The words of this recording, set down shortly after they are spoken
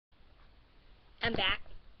I'm back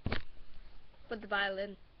with the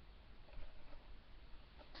violin.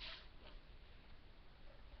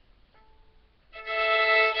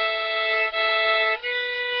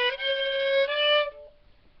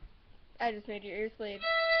 I just made your ears bleed.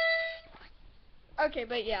 Okay,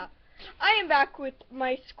 but yeah. I am back with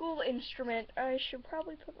my school instrument. I should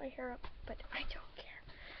probably put my hair up, but I don't care.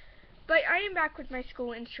 But I am back with my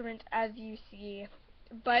school instrument, as you see.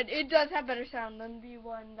 But it does have better sound than the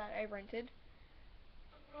one that I rented.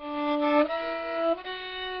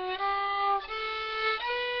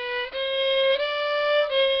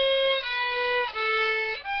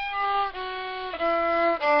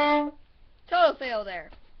 Total fail there.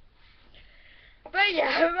 But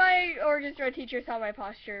yeah, my orchestra teacher saw my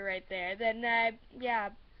posture right there. Then, yeah.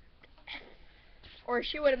 Or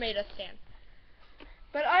she would have made us stand.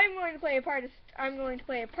 But I'm going to play a part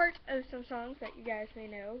of some songs that you guys may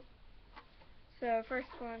know. So first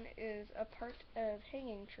one is a part of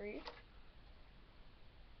Hanging Tree.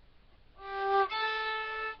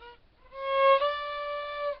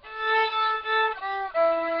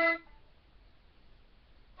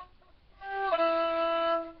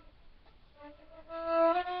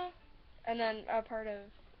 And then a part of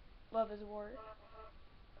Love is War.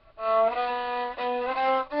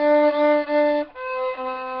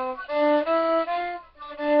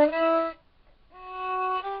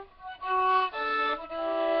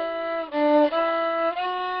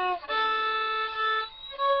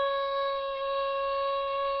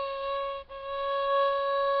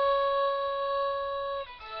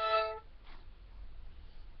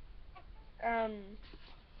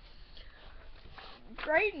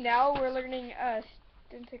 Right now we're learning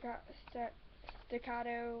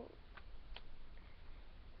staccato.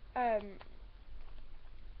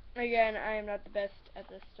 Again, I am not the best at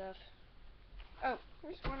this stuff. Oh,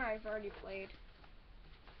 here's one I've already played.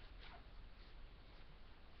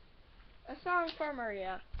 A song for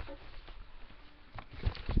Maria.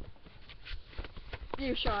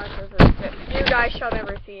 You guys shall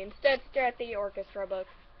never see. Instead, stare at the orchestra book.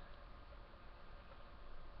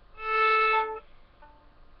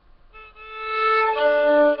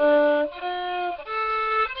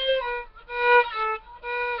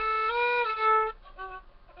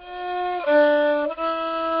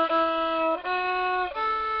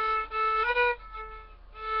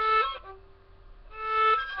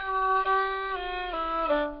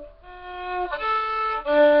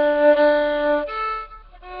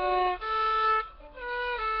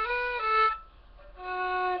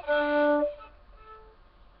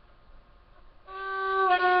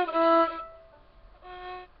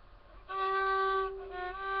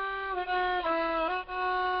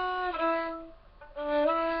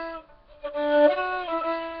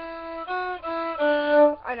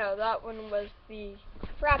 I know, that one was the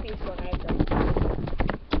crappiest one I've done.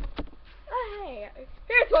 Oh, hey,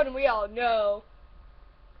 here's one we all know.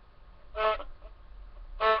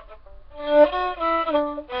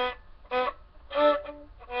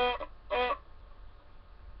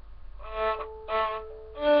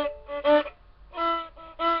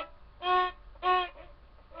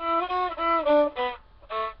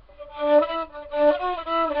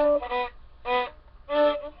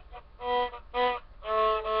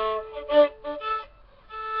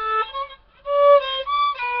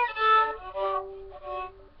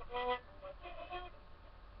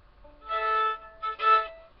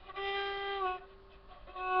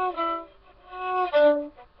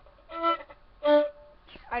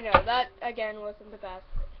 I know, that again wasn't the best.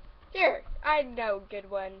 Here, I know a good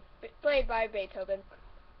one, played by Beethoven.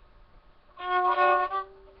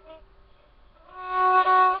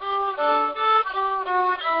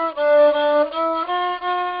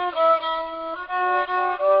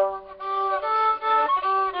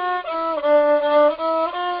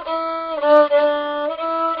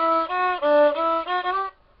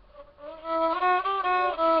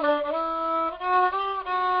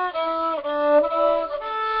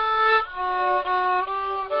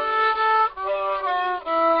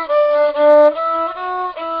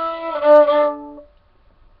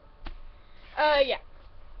 Yeah.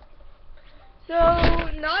 So,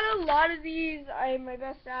 not a lot of these I'm my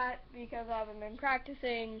best at because I haven't been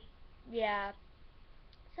practicing. Yeah.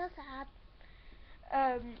 So sad.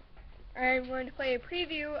 I'm going to play a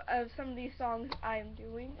preview of some of these songs I'm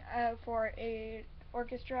doing for a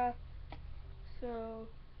orchestra. So,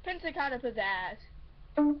 Pizzicato Pizzazz.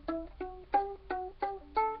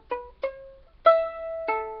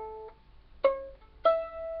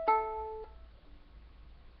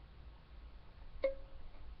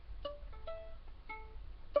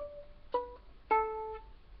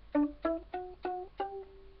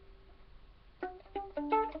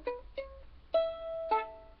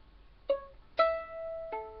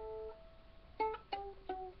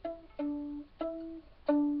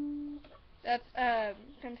 That's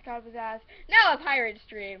Pentacod Pizzazz. Now a pirate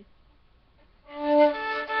stream.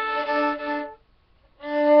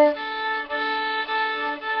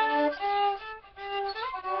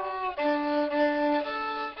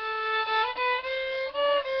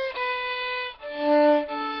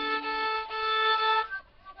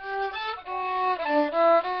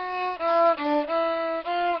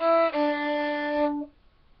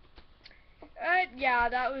 Yeah,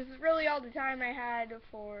 that was really all the time I had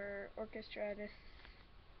for orchestra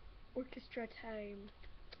time.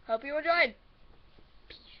 Hope you enjoyed.